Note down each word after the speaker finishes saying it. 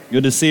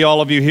Good to see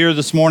all of you here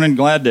this morning.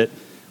 Glad that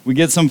we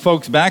get some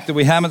folks back that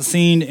we haven't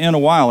seen in a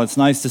while. It's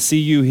nice to see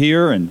you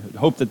here and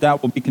hope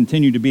that will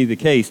continue to be the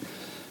case.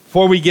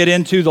 Before we get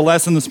into the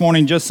lesson this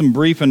morning, just some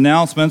brief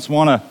announcements.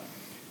 Want to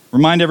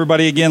remind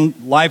everybody again,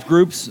 life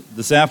groups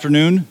this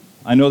afternoon.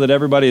 I know that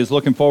everybody is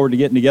looking forward to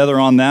getting together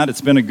on that. It's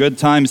been a good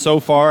time so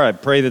far. I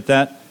pray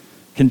that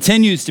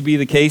continues to be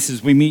the case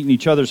as we meet in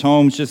each other's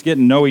homes, just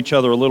getting to know each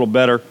other a little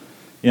better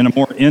in a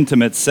more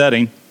intimate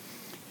setting.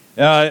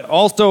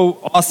 Also,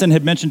 Austin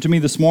had mentioned to me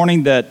this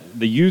morning that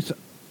the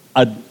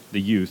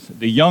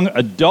young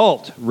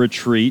adult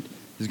retreat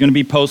is going to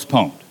be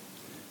postponed.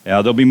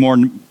 There'll be more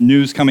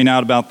news coming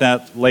out about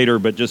that later,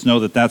 but just know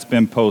that that's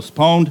been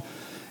postponed.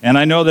 And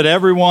I know that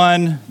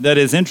everyone that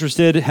is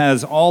interested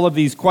has all of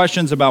these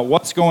questions about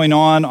what's going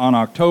on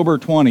October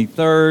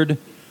 23rd.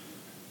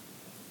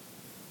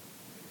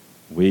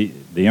 The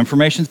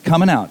information's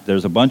coming out.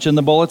 There's a bunch in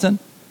the bulletin,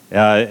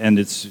 and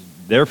it's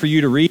there for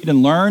you to read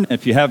and learn.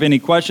 If you have any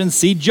questions,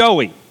 see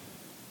Joey.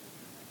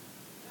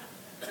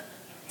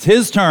 It's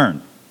his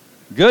turn.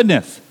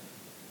 Goodness.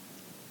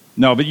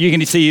 No, but you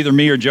can see either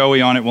me or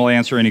Joey on it. We'll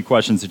answer any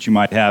questions that you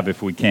might have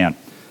if we can.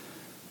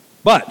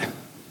 But,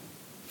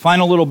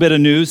 final little bit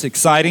of news,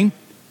 exciting.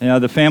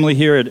 The family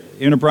here at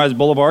Enterprise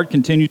Boulevard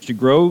continues to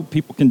grow.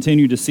 People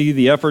continue to see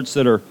the efforts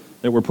that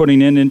we're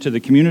putting into the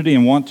community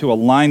and want to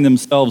align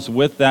themselves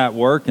with that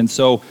work. And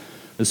so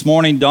this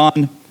morning,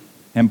 Don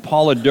and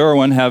Paula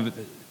Derwin have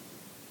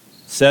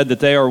said that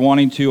they are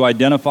wanting to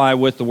identify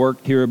with the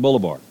work here at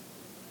Boulevard.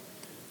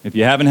 If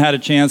you haven't had a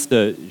chance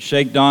to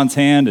shake Don's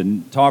hand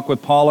and talk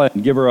with Paula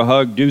and give her a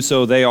hug, do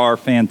so. They are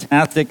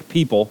fantastic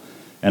people,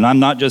 and I'm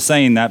not just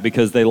saying that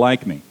because they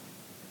like me.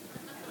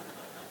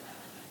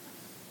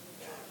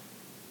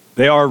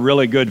 They are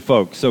really good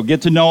folks, so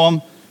get to know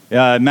them.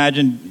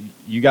 Imagine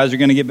you guys are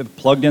going to get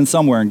plugged in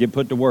somewhere and get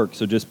put to work,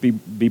 so just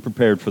be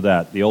prepared for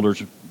that. The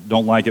elders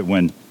don't like it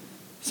when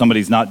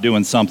somebody's not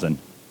doing something,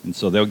 and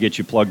so they'll get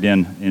you plugged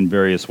in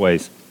various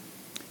ways.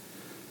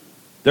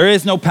 There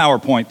is no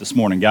PowerPoint this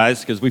morning, guys,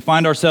 because we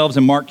find ourselves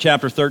in Mark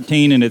chapter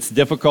 13, and it's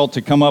difficult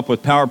to come up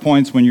with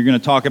PowerPoints when you're going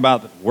to talk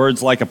about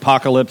words like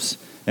apocalypse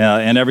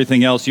and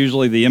everything else.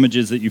 Usually the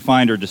images that you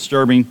find are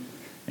disturbing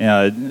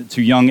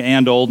to young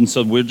and old, and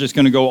so we're just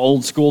going to go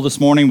old school this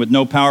morning with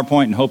no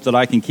PowerPoint and hope that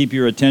I can keep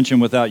your attention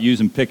without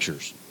using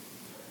pictures.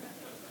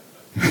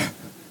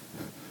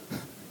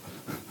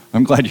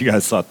 I'm glad you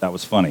guys thought that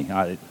was funny.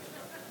 I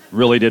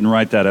really didn't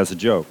write that as a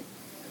joke.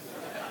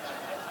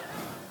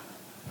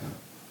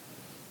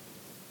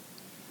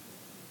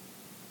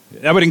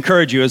 I would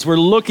encourage you, as we're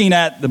looking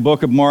at the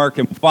book of Mark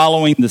and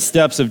following the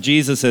steps of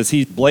Jesus as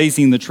he's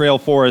blazing the trail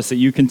for us, that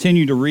you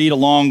continue to read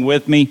along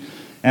with me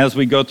as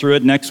we go through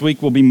it. Next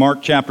week will be Mark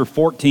chapter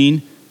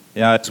 14.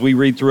 As we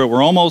read through it,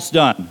 we're almost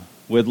done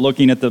with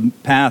looking at the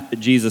path that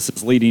Jesus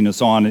is leading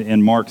us on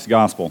in Mark's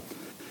gospel.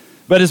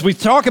 But as we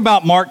talk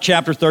about Mark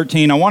chapter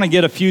 13, I want to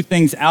get a few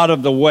things out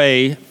of the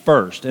way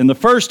first. And the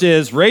first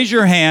is, raise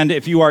your hand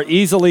if you are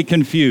easily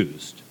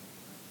confused.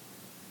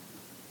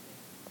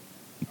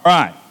 All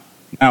right.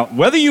 Now,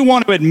 whether you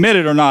want to admit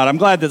it or not, I'm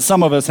glad that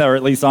some of us are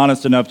at least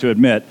honest enough to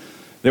admit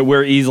that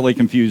we're easily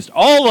confused.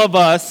 All of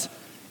us,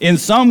 in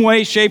some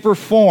way, shape, or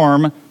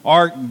form,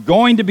 are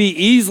going to be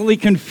easily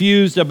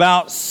confused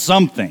about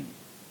something.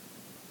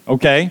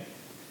 Okay?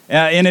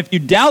 And if you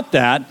doubt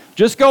that,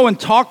 just go and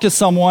talk to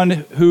someone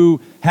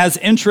who has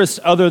interests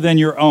other than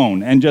your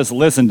own and just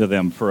listen to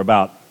them for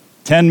about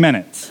 10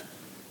 minutes.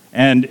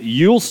 And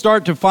you'll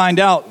start to find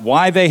out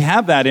why they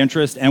have that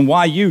interest and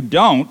why you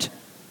don't,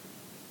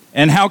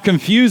 and how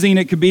confusing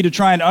it could be to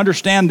try and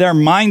understand their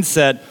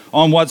mindset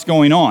on what's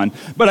going on.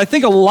 But I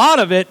think a lot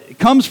of it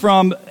comes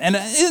from, and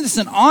it's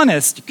an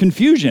honest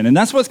confusion, and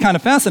that's what's kind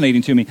of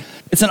fascinating to me.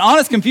 It's an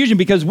honest confusion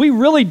because we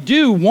really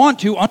do want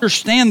to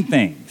understand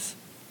things.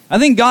 I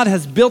think God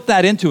has built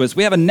that into us.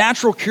 We have a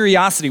natural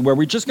curiosity where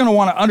we're just going to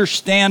want to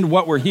understand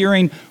what we're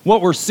hearing,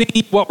 what we're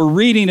seeing, what we're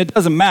reading. It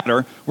doesn't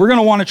matter. We're going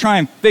to want to try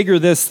and figure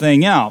this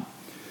thing out.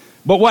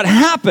 But what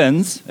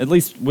happens, at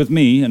least with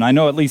me, and I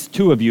know at least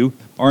two of you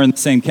are in the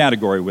same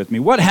category with me,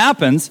 what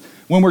happens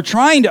when we're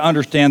trying to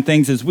understand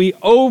things is we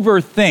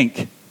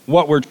overthink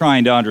what we're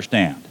trying to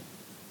understand.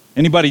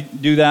 Anybody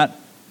do that?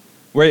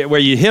 Where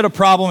you hit a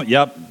problem?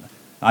 Yep,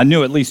 I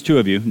knew at least two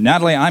of you.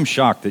 Natalie, I'm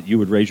shocked that you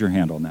would raise your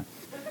hand on that.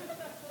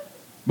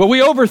 But we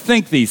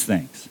overthink these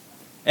things.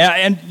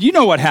 And you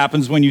know what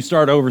happens when you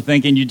start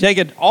overthinking. You take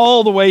it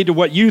all the way to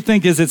what you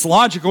think is its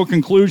logical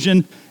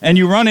conclusion, and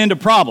you run into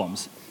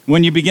problems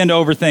when you begin to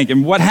overthink.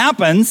 And what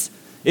happens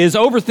is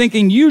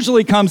overthinking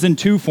usually comes in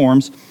two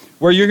forms,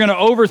 where you're going to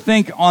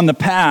overthink on the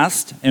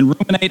past and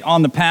ruminate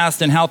on the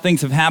past and how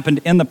things have happened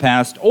in the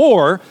past,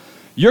 or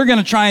you're going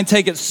to try and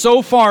take it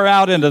so far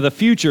out into the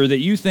future that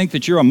you think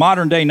that you're a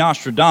modern-day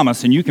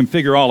Nostradamus and you can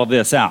figure all of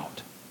this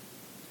out.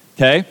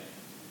 Okay?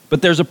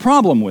 But there's a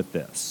problem with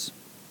this.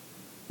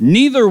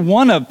 Neither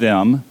one of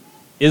them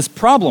is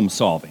problem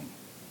solving.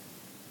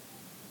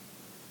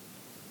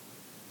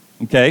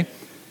 Okay?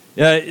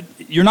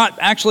 You're not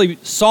actually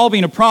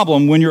solving a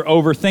problem when you're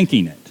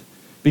overthinking it.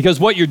 Because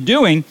what you're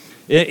doing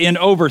in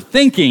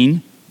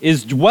overthinking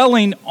is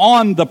dwelling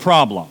on the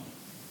problem.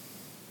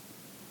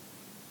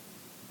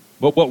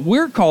 But what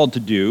we're called to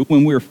do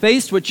when we're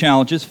faced with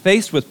challenges,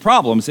 faced with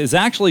problems, is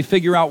actually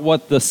figure out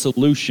what the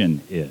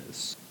solution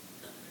is.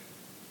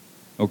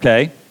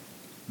 Okay?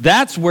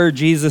 That's where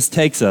Jesus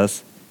takes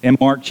us in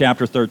Mark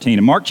chapter 13.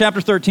 And Mark chapter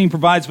 13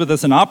 provides with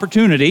us an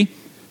opportunity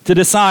to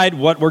decide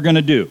what we're going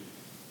to do.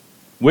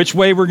 Which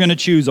way we're going to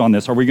choose on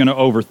this. Are we going to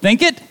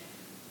overthink it?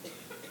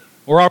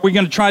 Or are we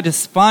going to try to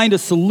find a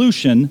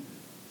solution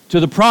to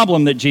the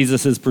problem that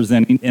Jesus is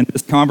presenting in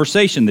this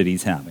conversation that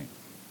he's having?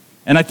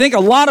 And I think a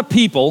lot of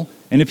people,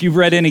 and if you've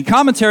read any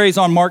commentaries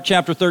on Mark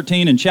chapter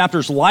 13 and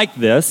chapters like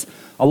this,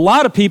 a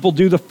lot of people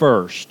do the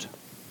first.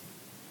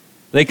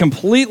 They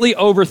completely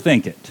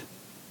overthink it.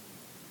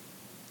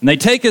 And they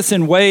take us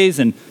in ways,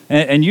 and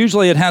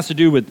usually it has to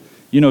do with,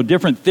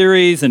 different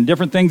theories and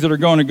different things that are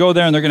going to go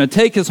there, and they're going to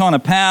take us on a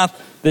path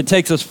that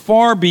takes us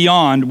far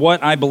beyond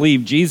what I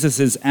believe Jesus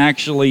is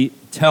actually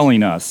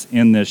telling us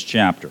in this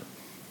chapter.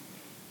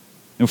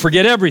 And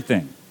forget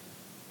everything.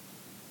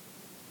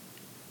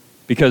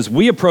 Because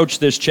we approach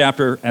this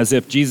chapter as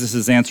if Jesus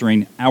is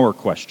answering our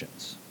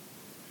questions.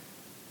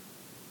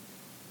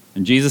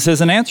 And Jesus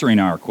isn't answering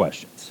our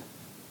questions.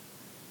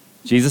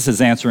 Jesus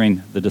is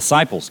answering the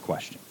disciples'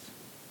 questions.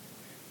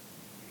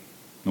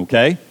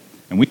 Okay?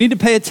 And we need to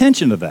pay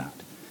attention to that.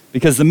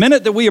 Because the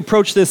minute that we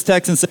approach this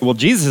text and say, well,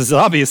 Jesus is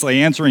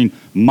obviously answering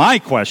my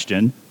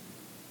question,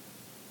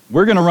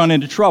 we're going to run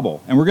into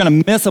trouble. And we're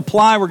going to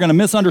misapply, we're going to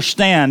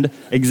misunderstand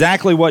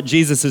exactly what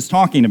Jesus is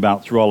talking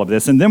about through all of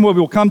this. And then what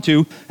we'll come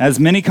to, as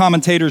many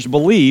commentators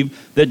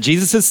believe, that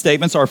Jesus'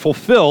 statements are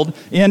fulfilled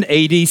in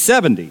AD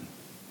 70.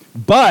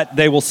 But,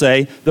 they will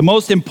say, the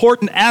most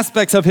important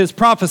aspects of his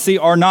prophecy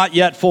are not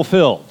yet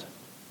fulfilled.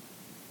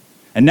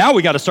 And now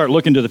we got to start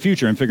looking to the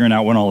future and figuring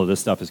out when all of this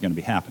stuff is going to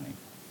be happening.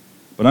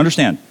 But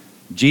understand,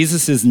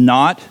 Jesus is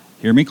not,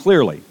 hear me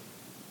clearly,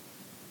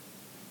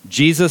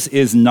 Jesus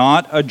is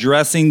not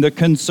addressing the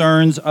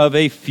concerns of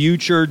a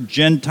future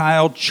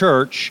Gentile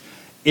church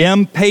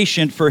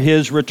impatient for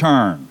his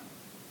return.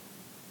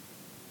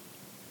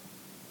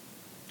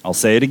 I'll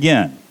say it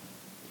again.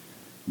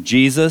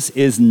 Jesus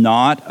is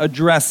not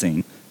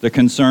addressing the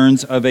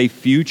concerns of a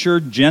future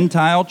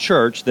Gentile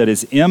church that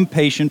is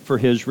impatient for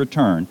his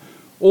return,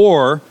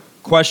 or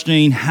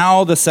questioning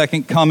how the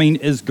second coming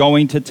is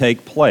going to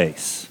take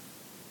place.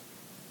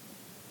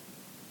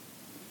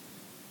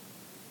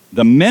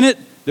 The minute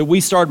that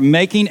we start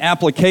making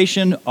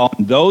application on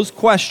those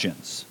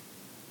questions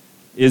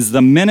is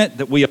the minute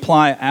that we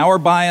apply our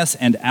bias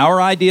and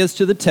our ideas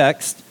to the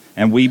text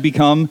and we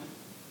become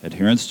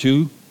adherents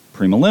to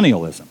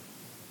premillennialism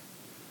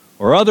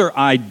or other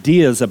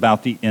ideas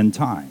about the end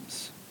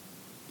times.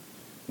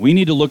 We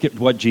need to look at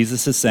what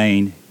Jesus is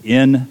saying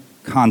in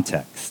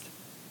context,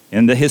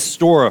 in the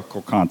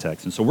historical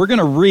context. And so we're going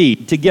to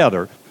read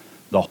together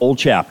the whole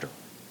chapter.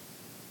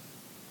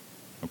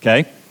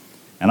 Okay?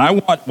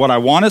 And what I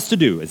want us to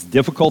do, as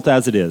difficult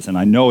as it is, and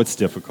I know it's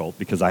difficult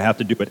because I have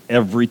to do it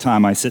every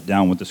time I sit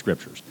down with the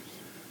scriptures.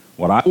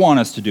 What I want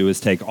us to do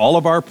is take all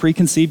of our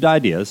preconceived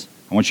ideas,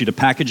 I want you to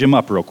package them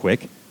up real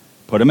quick,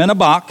 put them in a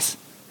box,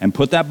 and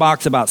put that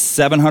box about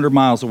 700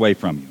 miles away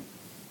from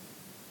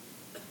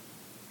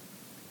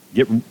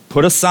you.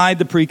 Put aside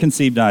the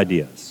preconceived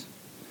ideas.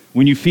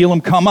 When you feel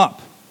them come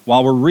up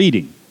while we're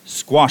reading,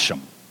 squash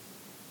them.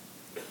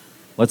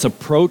 Let's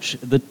approach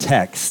the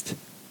text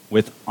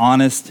with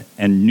honest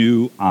and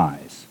new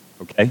eyes.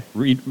 Okay?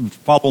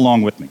 Follow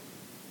along with me.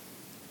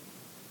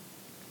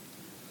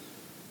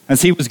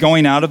 As he was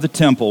going out of the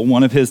temple,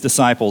 one of his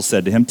disciples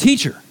said to him,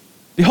 "Teacher,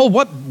 behold,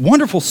 what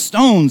wonderful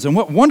stones and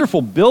what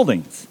wonderful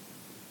buildings."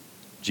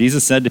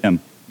 Jesus said to him,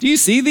 "Do you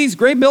see these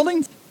great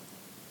buildings?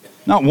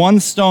 Not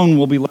one stone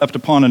will be left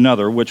upon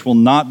another, which will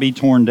not be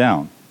torn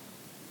down."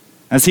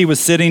 As he was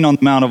sitting on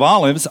the Mount of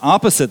Olives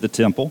opposite the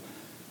temple,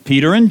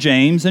 Peter and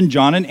James and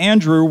John and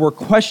Andrew were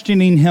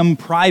questioning him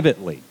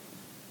privately.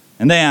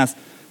 And they asked,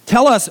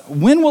 "Tell us,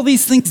 when will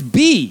these things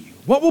be?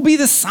 What will be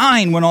the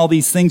sign when all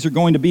these things are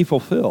going to be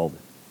fulfilled?"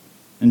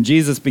 And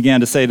Jesus began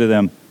to say to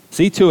them,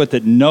 "See to it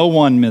that no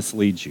one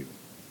misleads you.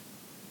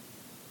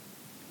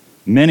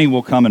 Many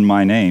will come in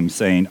my name,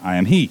 saying, 'I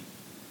am he,'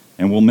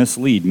 and will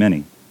mislead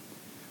many.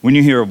 When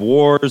you hear of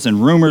wars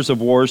and rumors of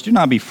wars, do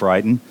not be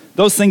frightened.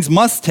 Those things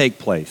must take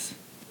place.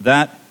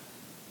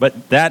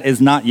 But that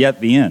is not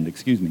yet the end,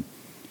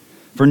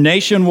 For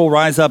nation will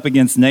rise up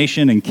against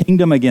nation and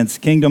kingdom against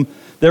kingdom.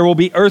 There will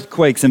be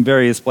earthquakes in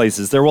various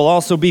places. There will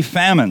also be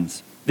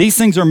famines. These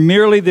things are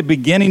merely the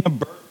beginning of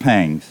birth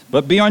pangs.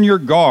 But be on your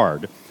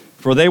guard,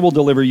 for they will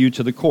deliver you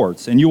to the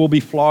courts, and you will be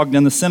flogged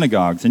in the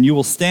synagogues, and you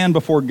will stand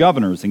before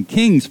governors and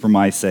kings for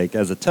my sake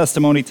as a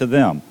testimony to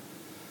them.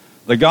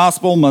 The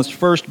gospel must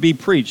first be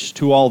preached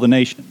to all the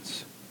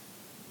nations.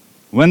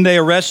 When they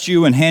arrest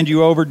you and hand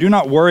you over, do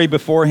not worry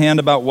beforehand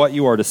about what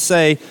you are to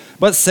say,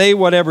 but say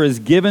whatever is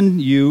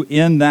given you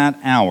in that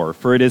hour,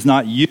 for it is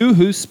not you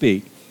who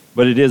speak,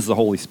 but it is the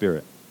Holy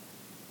Spirit.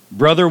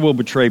 Brother will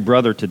betray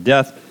brother to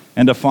death,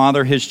 and a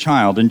father his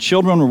child, and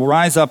children will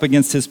rise up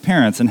against his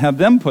parents and have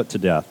them put to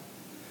death.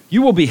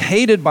 You will be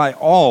hated by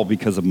all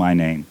because of my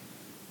name,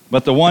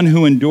 but the one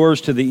who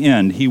endures to the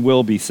end, he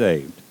will be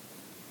saved.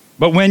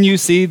 But when you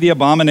see the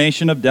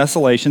abomination of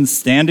desolation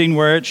standing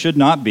where it should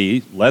not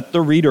be, let the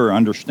reader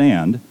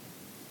understand.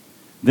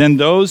 Then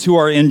those who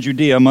are in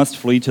Judea must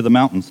flee to the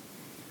mountains.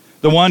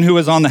 The one who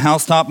is on the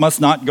housetop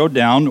must not go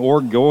down or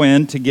go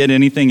in to get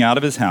anything out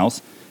of his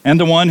house, and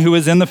the one who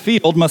is in the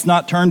field must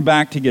not turn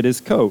back to get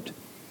his coat.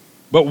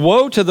 But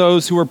woe to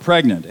those who are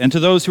pregnant and to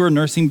those who are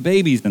nursing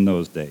babies in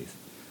those days.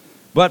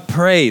 But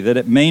pray that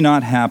it may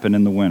not happen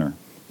in the winter.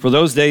 For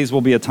those days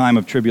will be a time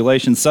of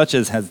tribulation, such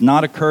as has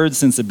not occurred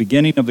since the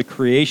beginning of the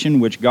creation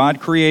which God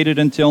created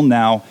until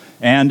now,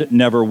 and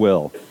never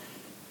will.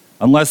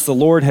 Unless the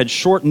Lord had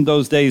shortened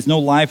those days, no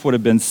life would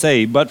have been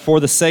saved, but for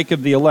the sake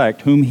of the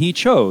elect, whom he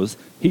chose,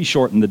 he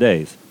shortened the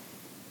days.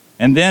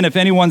 And then if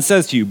anyone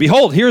says to you,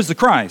 behold, here's the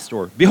Christ,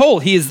 or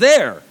behold, he is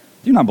there,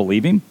 do not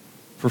believe him.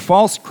 For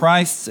false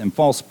Christs and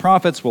false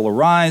prophets will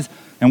arise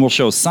and will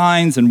show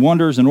signs and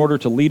wonders in order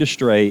to lead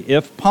astray,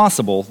 if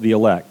possible, the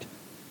elect.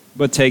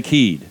 But take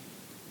heed.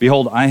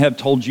 Behold, I have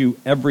told you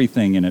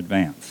everything in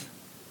advance.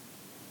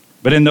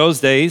 But in those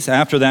days,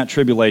 after that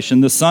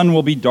tribulation, the sun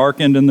will be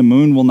darkened and the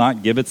moon will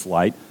not give its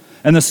light,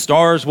 and the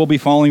stars will be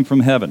falling from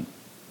heaven,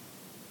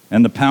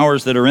 and the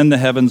powers that are in the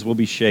heavens will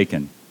be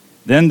shaken.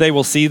 Then they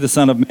will see the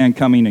Son of Man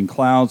coming in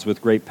clouds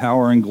with great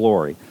power and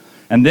glory.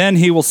 And then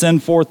he will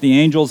send forth the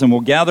angels and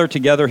will gather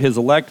together his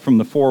elect from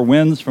the four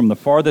winds, from the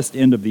farthest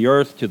end of the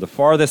earth to the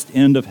farthest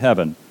end of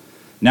heaven.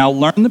 Now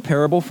learn the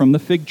parable from the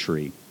fig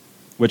tree,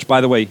 which,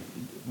 by the way,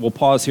 we'll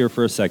pause here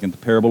for a second. The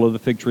parable of the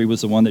fig tree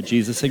was the one that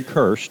Jesus had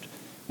cursed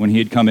when he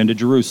had come into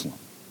Jerusalem,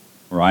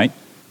 right?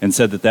 And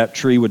said that that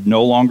tree would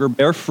no longer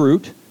bear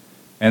fruit.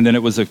 And then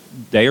it was a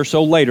day or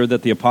so later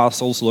that the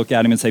apostles look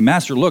at him and say,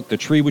 Master, look, the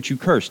tree which you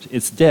cursed,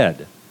 it's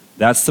dead.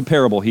 That's the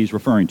parable he's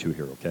referring to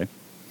here, okay?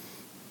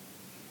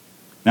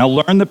 Now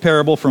learn the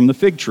parable from the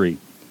fig tree.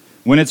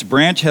 When its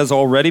branch has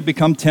already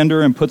become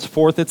tender and puts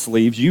forth its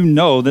leaves, you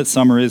know that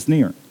summer is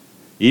near.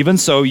 Even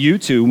so, you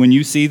too, when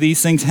you see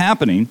these things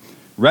happening,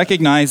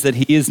 recognize that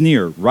he is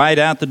near, right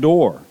at the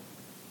door.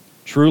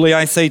 Truly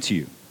I say to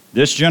you,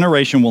 this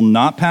generation will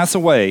not pass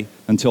away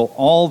until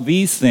all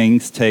these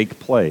things take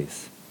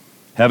place.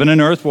 Heaven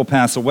and earth will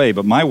pass away,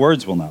 but my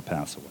words will not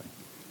pass away.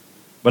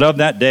 But of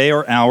that day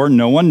or hour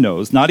no one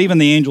knows, not even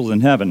the angels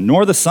in heaven,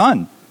 nor the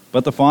Son,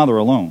 but the Father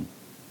alone.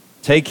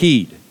 Take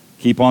heed,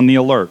 keep on the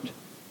alert,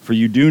 for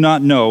you do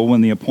not know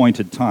when the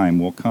appointed time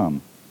will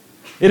come.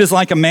 It is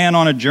like a man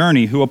on a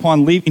journey who,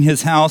 upon leaving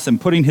his house and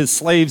putting his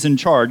slaves in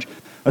charge,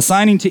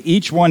 assigning to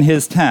each one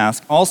his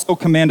task, also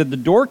commanded the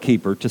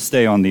doorkeeper to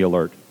stay on the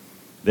alert.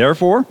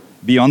 Therefore,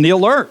 be on the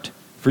alert,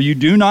 for you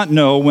do not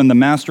know when the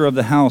master of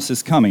the house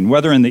is coming,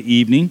 whether in the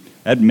evening,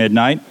 at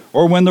midnight,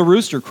 or when the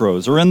rooster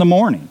crows, or in the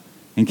morning,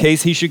 in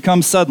case he should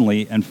come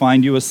suddenly and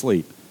find you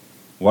asleep.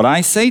 What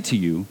I say to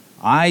you,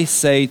 I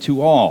say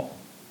to all,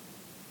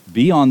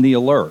 be on the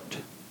alert.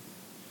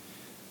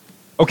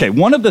 Okay,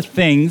 one of the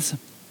things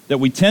that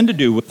we tend to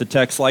do with the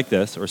text like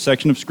this, or a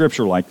section of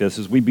scripture like this,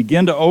 is we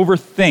begin to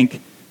overthink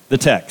the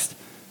text.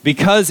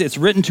 Because it's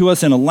written to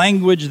us in a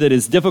language that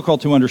is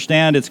difficult to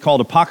understand, it's called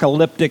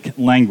apocalyptic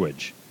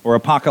language, or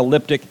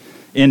apocalyptic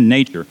in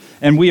nature.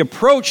 And we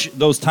approach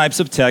those types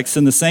of texts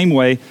in the same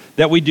way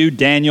that we do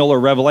Daniel or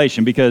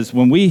Revelation, because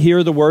when we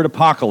hear the word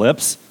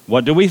apocalypse,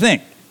 what do we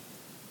think?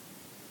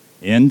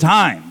 End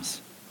times.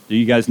 Do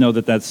you guys know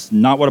that that's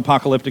not what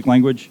apocalyptic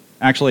language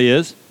actually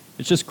is?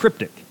 It's just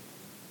cryptic.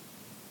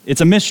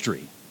 It's a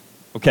mystery,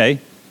 okay?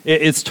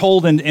 It's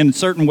told in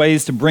certain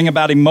ways to bring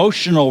about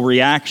emotional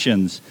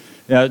reactions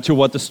to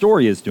what the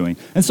story is doing.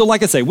 And so,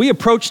 like I say, we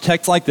approach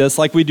texts like this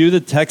like we do the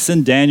text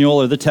in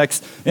Daniel or the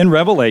text in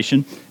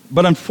Revelation.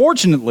 But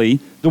unfortunately,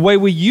 the way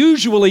we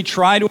usually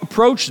try to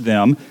approach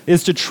them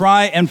is to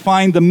try and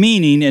find the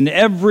meaning in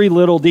every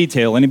little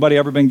detail. Anybody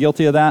ever been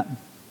guilty of that?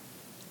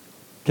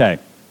 Okay.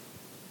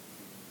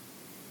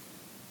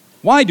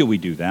 Why do we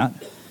do that?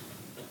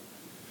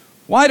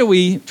 Why do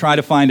we try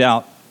to find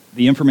out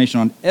the information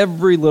on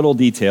every little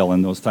detail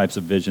in those types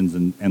of visions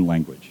and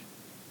language?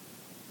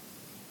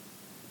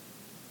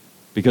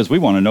 Because we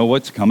want to know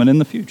what's coming in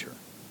the future.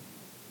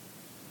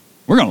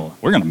 We're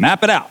going to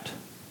map it out.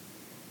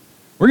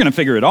 We're going to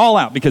figure it all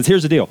out, because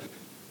here's the deal.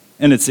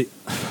 And it's the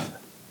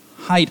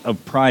height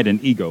of pride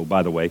and ego,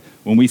 by the way,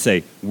 when we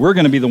say we're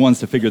going to be the ones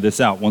to figure this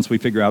out once we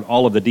figure out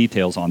all of the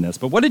details on this.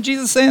 But what did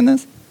Jesus say in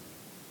this?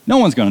 No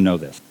one's going to know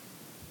this.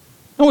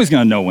 Nobody's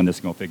going to know when this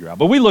is going to figure out.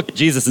 But we look at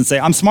Jesus and say,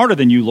 I'm smarter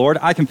than you, Lord.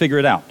 I can figure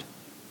it out.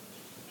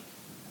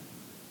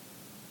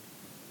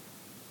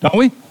 Don't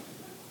we?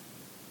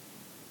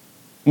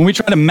 When we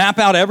try to map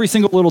out every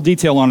single little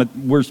detail on it,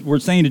 we're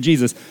saying to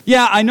Jesus,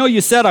 yeah, I know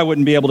you said I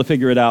wouldn't be able to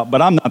figure it out, but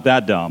I'm not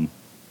that dumb.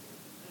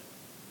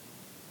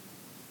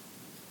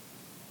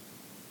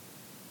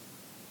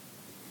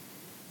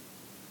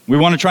 We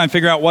want to try and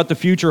figure out what the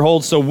future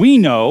holds so we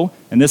know,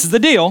 and this is the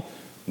deal,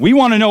 we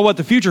want to know what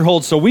the future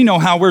holds so we know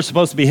how we're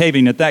supposed to be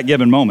behaving at that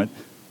given moment.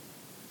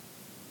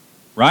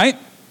 right?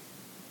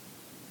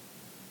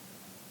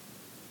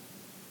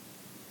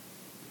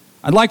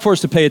 I'd like for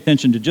us to pay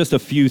attention to just a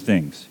few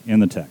things in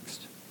the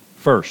text.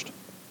 First,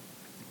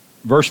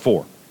 verse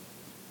 4.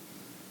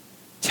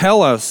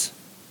 Tell us,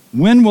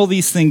 when will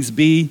these things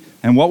be,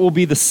 and what will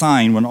be the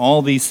sign when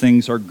all these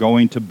things are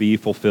going to be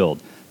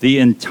fulfilled? The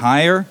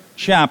entire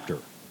chapter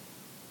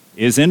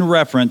is in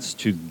reference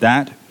to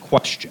that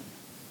question.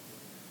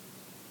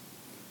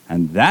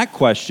 And that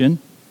question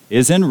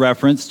is in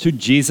reference to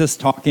Jesus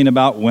talking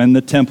about when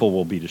the temple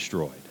will be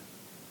destroyed.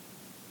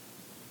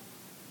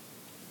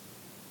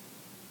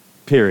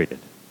 Period.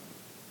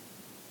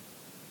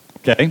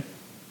 Okay?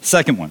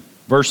 Second one,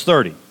 verse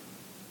 30.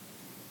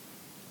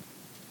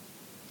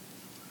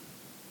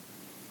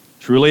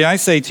 Truly I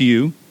say to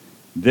you,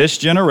 this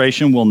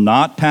generation will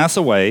not pass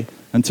away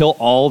until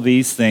all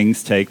these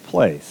things take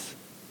place.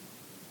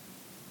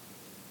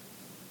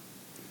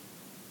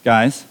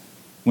 Guys,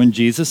 when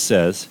Jesus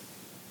says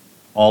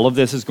all of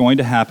this is going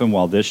to happen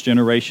while this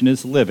generation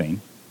is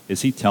living,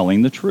 is he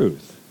telling the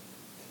truth?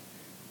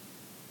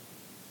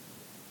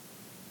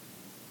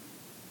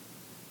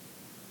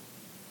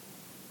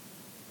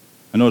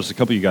 I noticed a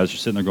couple of you guys are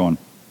sitting there going,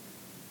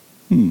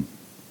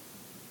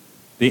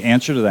 The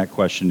answer to that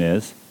question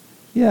is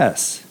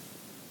yes.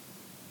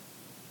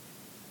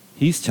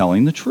 He's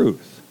telling the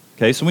truth.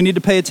 Okay, so we need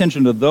to pay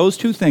attention to those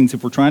two things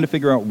if we're trying to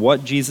figure out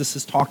what Jesus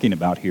is talking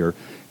about here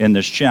in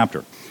this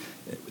chapter.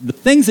 The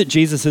things that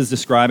Jesus is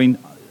describing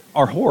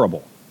are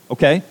horrible,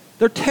 okay?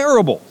 They're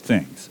terrible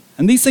things.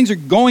 And these things are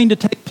going to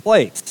take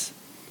place.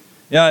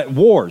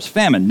 Wars,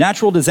 famine,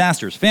 natural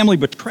disasters, family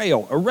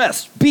betrayal,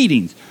 arrests,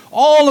 beatings.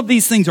 All of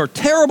these things are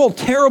terrible,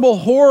 terrible,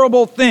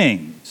 horrible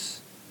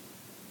things.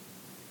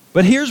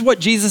 But here's what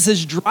Jesus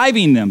is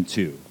driving them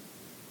to,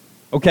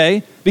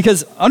 okay?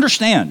 Because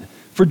understand,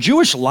 for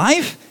Jewish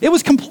life, it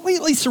was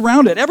completely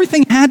surrounded.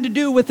 Everything had to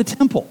do with the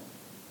temple.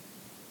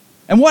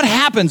 And what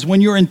happens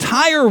when your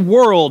entire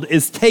world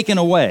is taken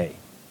away?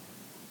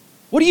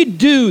 What do you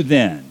do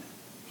then?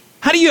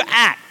 How do you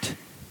act?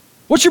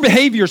 What's your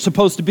behavior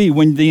supposed to be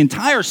when the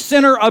entire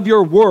center of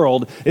your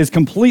world is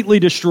completely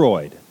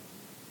destroyed?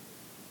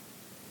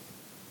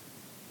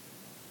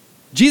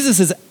 Jesus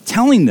is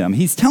telling them,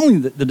 he's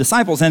telling the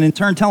disciples, and in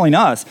turn telling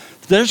us,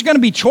 there's going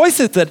to be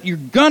choices that you're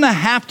going to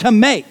have to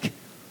make.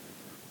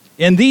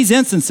 In these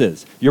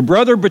instances, your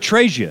brother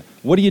betrays you.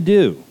 What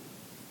do?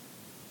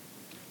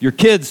 Your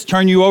kids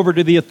turn you over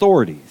to the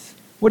authorities.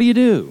 What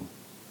do?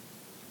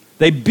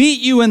 They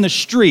beat you in the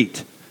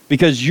street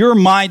because you're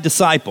my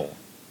disciple.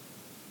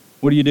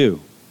 What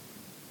do?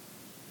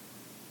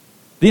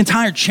 The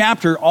entire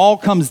chapter all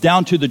comes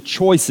down to the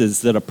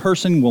choices that a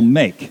person will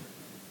make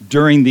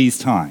during these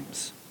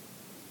times.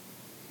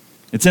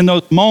 It's in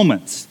those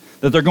moments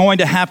that they're going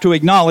to have to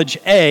acknowledge,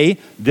 A,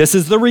 this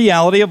is the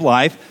reality of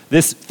life,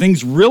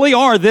 things really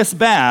are this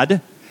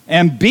bad,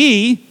 and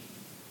B,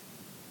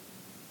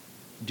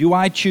 do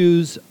I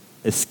choose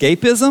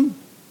escapism?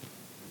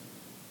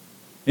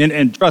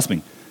 And trust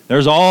me,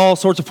 there's all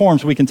sorts of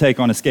forms we can take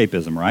on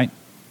escapism, right?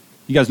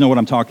 You guys know what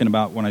I'm talking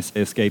about when I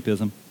say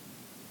escapism?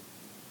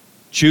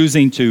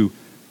 Choosing to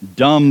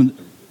dull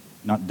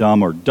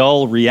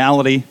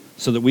reality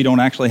so that we don't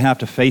actually have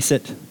to face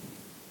it.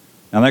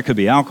 Now that could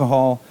be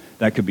alcohol,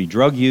 that could be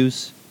drug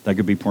use, that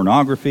could be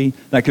pornography,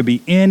 that could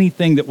be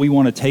anything that we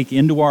want to take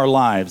into our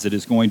lives that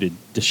is going to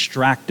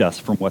distract us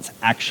from what's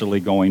actually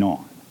going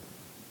on.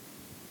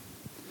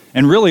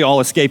 And really all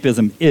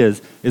escapism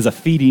is a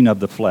feeding of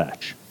the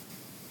flesh.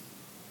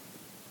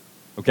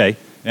 Okay?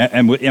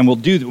 And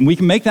we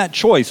can make that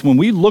choice when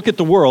we look at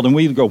the world and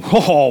we go,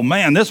 oh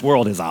man, this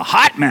world is a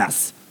hot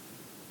mess.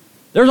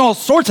 There's all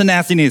sorts of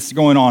nastiness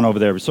going on over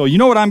there. So you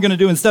know what I'm going to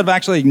do? Instead of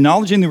actually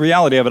acknowledging the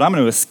reality of it, I'm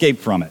going to escape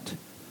from it.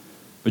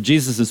 But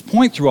Jesus'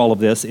 point through all of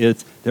this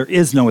is there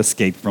is no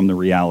escape from the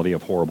reality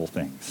of horrible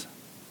things.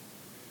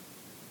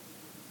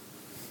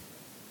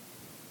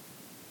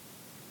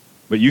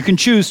 But you can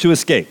choose to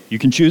escape. You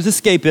can choose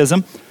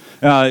escapism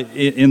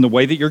in the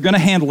way that you're going to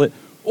handle it,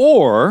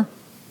 or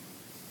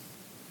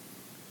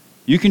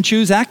you can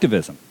choose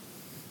activism.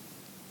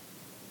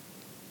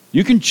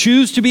 You can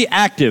choose to be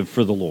active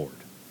for the Lord.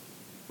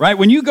 Right?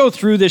 When you go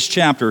through this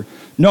chapter,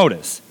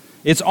 notice,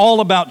 it's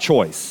all about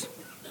choice.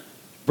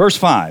 Verse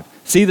 5,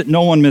 see that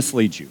no one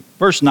misleads you.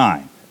 Verse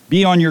 9,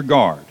 be on your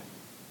guard.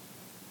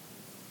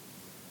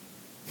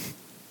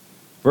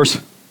 Verse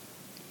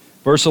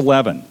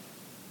 11,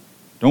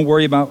 don't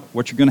worry about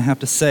what you're going to have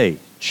to say.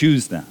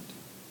 Choose that.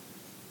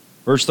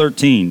 Verse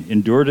 13,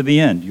 endure to the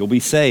end. You'll be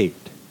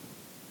saved.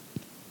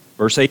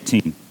 Verse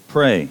 18,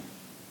 pray.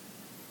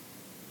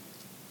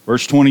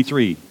 Verse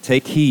 23,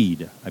 take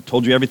heed. I've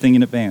told you everything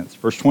in advance.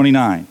 Verse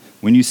 29,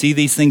 when you see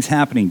these things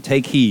happening,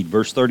 take heed.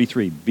 Verse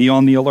 33, be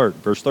on the alert.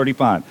 Verse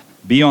 35,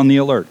 be on the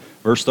alert.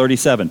 Verse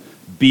 37,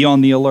 be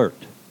on the alert.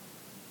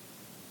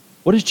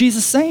 What is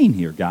Jesus saying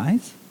here,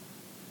 guys?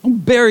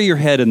 Don't bury your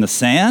head in the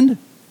sand.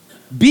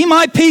 Be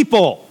my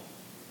people.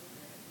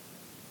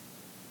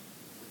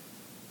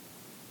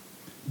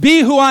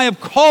 Be who I have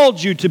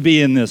called you to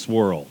be in this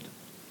world.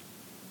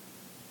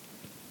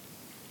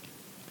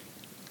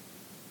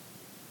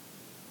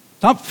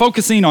 Stop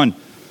focusing on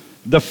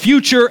the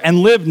future and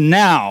live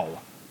now.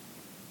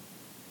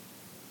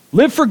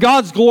 Live for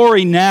God's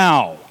glory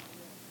now.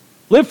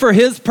 Live for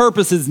His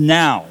purposes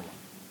now.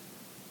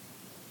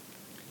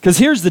 Because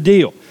here's the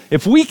deal.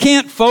 If we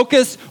can't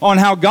focus on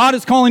how God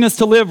is calling us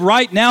to live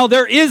right now,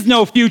 there is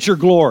no future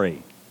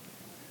glory.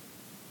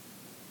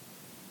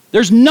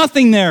 There's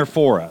nothing there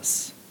for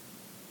us.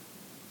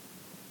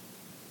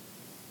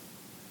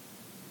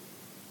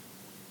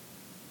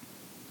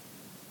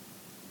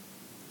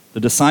 The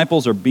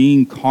disciples are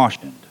being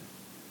cautioned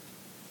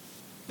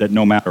that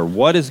no matter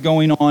what is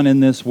going on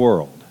in this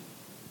world,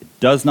 it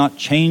does not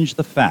change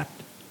the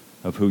fact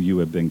of who you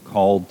have been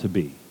called to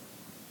be.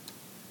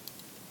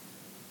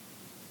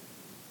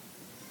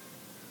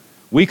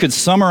 We could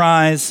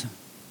summarize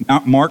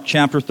Mark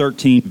chapter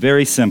 13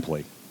 very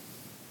simply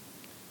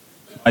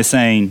by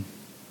saying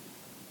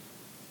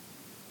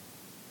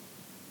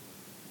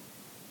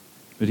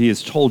that He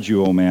has told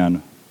you, O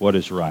man, what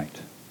is right.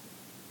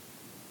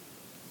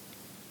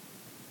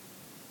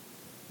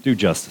 Do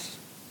justice.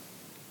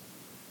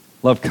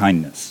 Love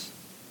kindness.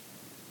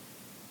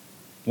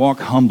 Walk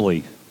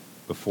humbly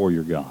before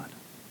your God.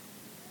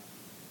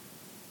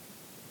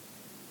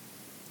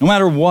 No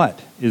matter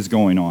what is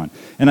going on.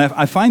 And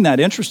I find that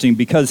interesting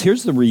because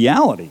here's the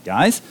reality,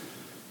 guys.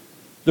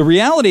 The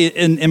reality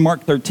in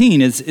Mark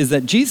 13 is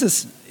that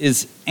Jesus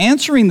is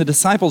answering the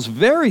disciples'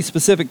 very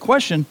specific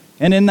question,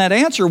 and in that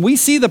answer, we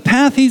see the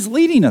path He's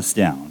leading us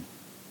down.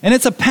 And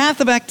it's a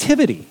path of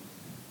activity.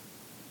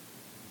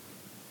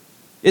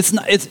 It's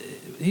not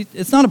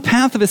a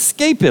path of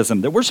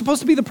escapism, that we're supposed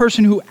to be the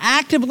person who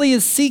actively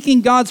is seeking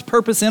God's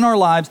purpose in our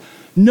lives,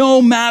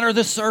 no matter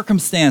the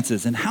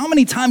circumstances. And how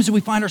many times do we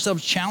find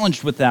ourselves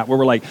challenged with that, where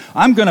we're like,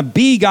 I'm going to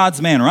be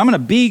God's man, or I'm going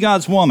to be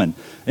God's woman,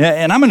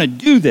 and I'm going to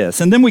do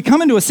this. And then we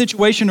come into a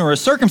situation or a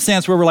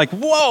circumstance where we're like,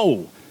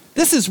 whoa,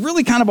 this is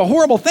really kind of a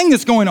horrible thing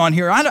that's going on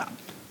here.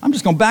 I'm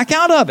just going to back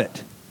out of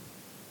it.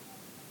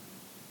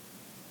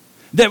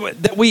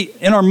 That we,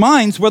 in our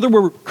minds, whether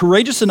we're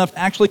courageous enough to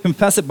actually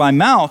confess it by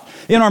mouth,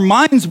 in our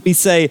minds we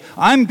say,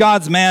 I'm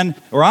God's man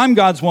or I'm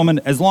God's woman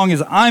as long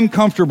as I'm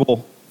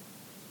comfortable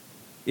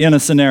in a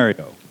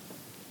scenario.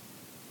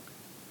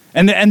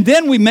 And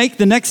then we make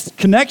the next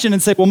connection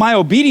and say, well, my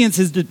obedience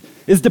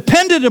is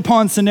dependent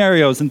upon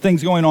scenarios and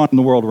things going on in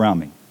the world around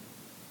me.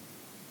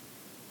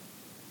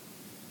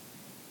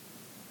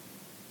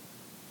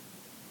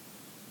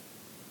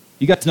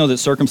 You guys know that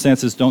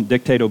circumstances don't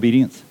dictate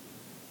obedience?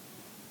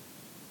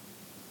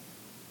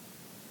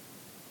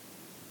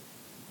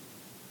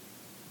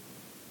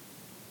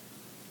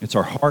 It's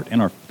our heart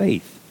and our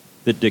faith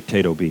that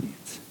dictate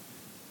obedience.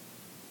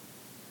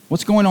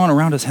 What's going on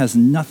around us has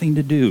nothing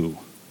to do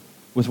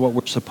with what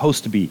we're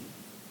supposed to be.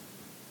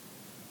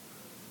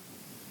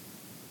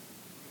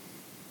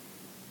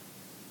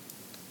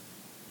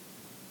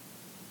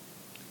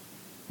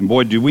 And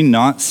boy, do we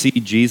not see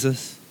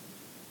Jesus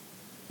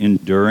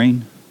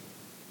enduring?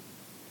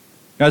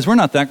 Guys, we're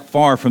not that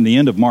far from the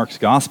end of Mark's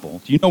gospel.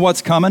 Do you know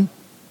what's coming?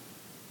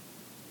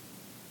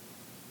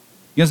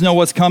 You guys know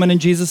what's coming in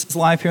Jesus'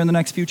 life here in the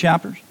next few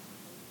chapters?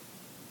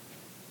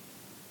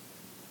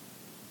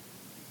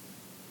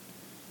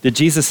 Did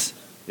Jesus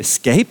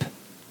escape?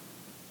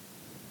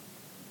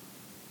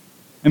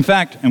 In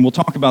fact, and we'll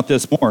talk about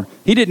this more,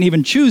 He didn't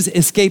even choose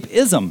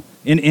escapism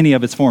in any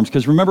of its forms.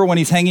 Because remember when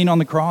He's hanging on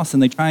the cross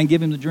and they try and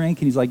give Him the drink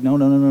and He's like,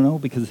 no,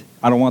 because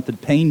I don't want the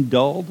pain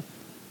dulled?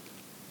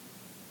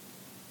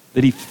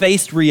 That He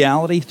faced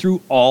reality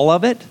through all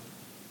of it?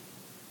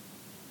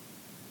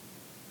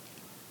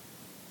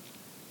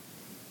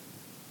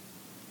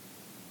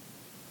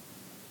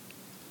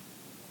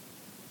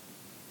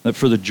 That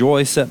for the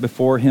joy set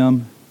before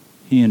Him,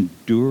 He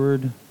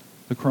endured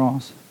the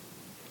cross.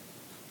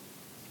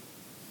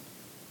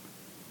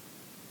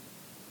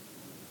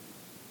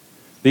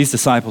 These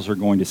disciples are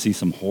going to see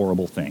some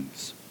horrible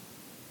things.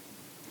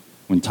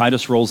 When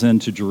Titus rolls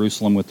into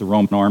Jerusalem with the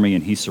Roman army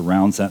and he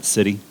surrounds that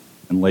city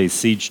and lays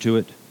siege to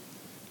it,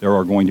 there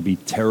are going to be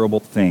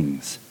terrible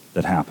things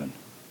that happen.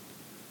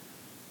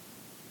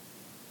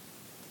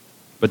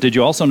 But did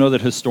you also know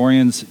that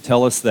historians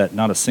tell us that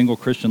not a single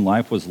Christian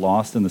life was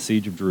lost in the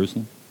siege of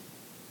Jerusalem?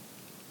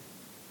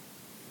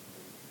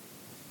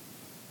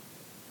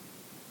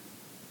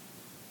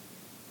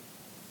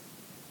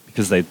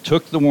 Because they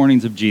took the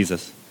warnings of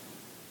Jesus,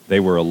 they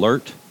were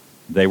alert,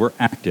 they were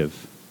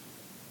active,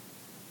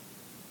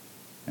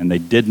 and they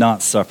did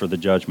not suffer the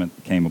judgment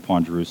that came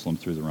upon Jerusalem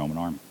through the Roman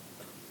army.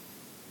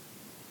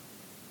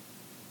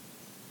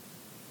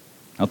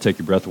 That'll take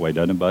your breath away,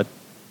 doesn't it, bud?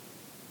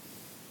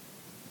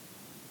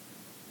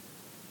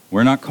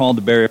 We're not called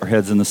to bury our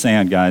heads in the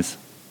sand, guys.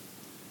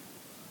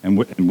 And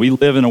we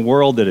live in a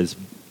world that is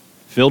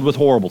filled with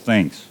horrible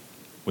things,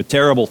 with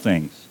terrible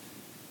things.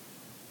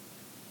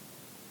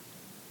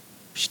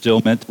 We're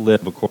still meant to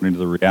live according to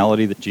the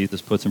reality that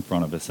Jesus puts in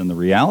front of us. And the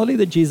reality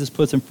that Jesus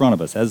puts in front of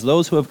us, as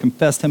those who have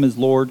confessed Him as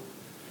Lord,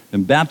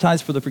 been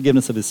baptized for the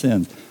forgiveness of His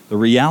sins, the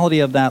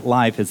reality of that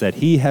life is that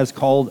He has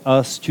called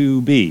us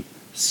to be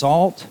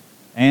salt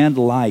and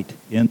light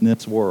in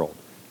this world,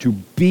 to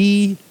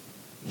be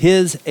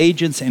his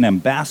agents and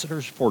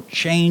ambassadors for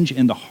change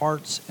in the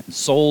hearts and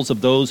souls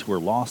of those who are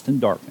lost in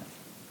darkness.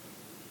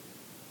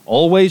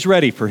 Always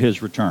ready for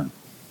his return.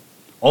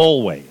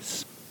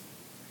 Always.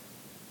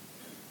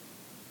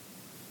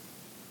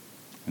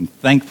 And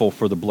thankful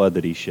for the blood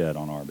that he shed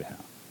on our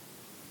behalf.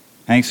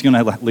 Hank's going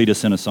to lead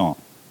us in a song.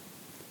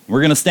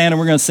 We're going to stand and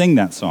we're going to sing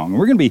that song. And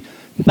we're going to be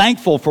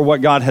thankful for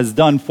what God has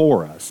done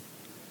for us.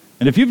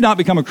 And if you've not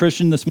become a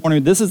Christian this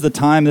morning, this is the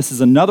time, this is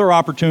another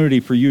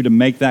opportunity for you to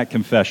make that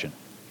confession.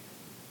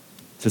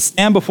 To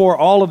stand before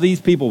all of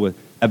these people with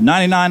have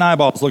 99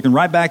 eyeballs looking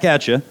right back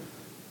at you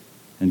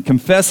and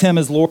confess him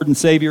as Lord and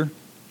Savior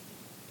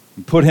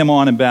and put him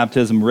on in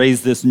baptism,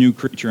 raise this new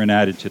creature and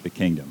add it to the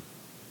kingdom.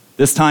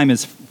 This time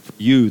is for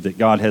you that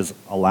God has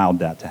allowed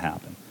that to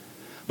happen.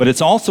 But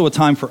it's also a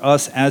time for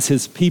us as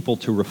his people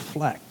to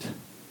reflect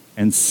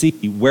and see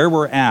where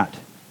we're at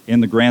in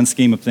the grand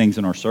scheme of things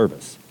in our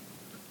service.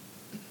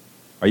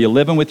 Are you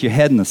living with your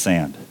head in the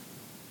sand?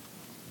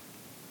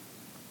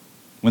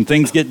 When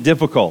things get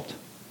difficult,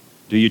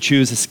 do you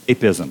choose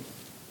escapism?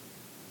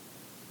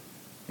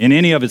 In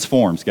any of its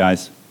forms,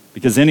 guys,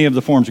 because any of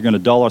the forms are going to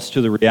dull us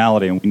to the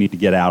reality and we need to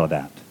get out of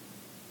that.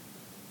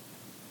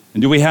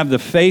 And do we have the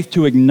faith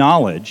to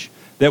acknowledge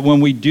that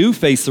when we do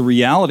face the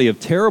reality of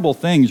terrible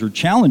things or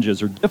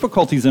challenges or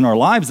difficulties in our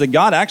lives, that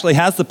God actually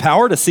has the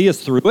power to see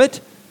us through it?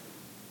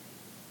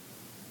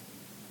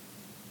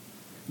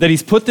 That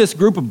he's put this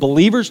group of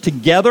believers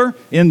together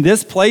in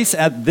this place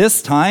at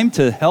this time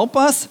to help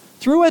us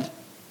through it?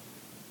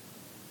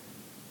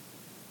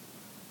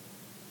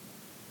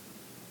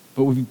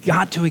 But we've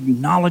got to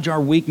acknowledge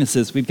our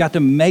weaknesses. We've got to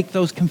make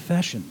those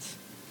confessions.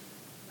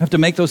 We have to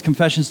make those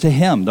confessions to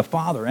him, the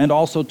Father, and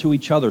also to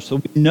each other so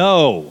we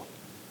know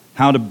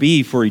how to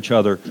be for each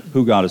other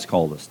who God has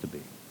called us to be.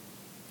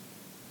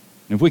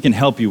 And if we can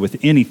help you with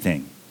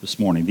anything this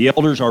morning, the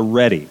elders are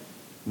ready,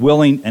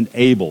 willing, and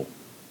able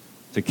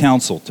to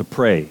counsel, to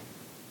pray,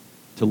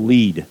 to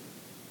lead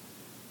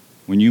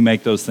when you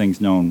make those things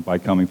known by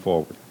coming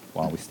forward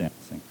while we stand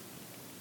and sing.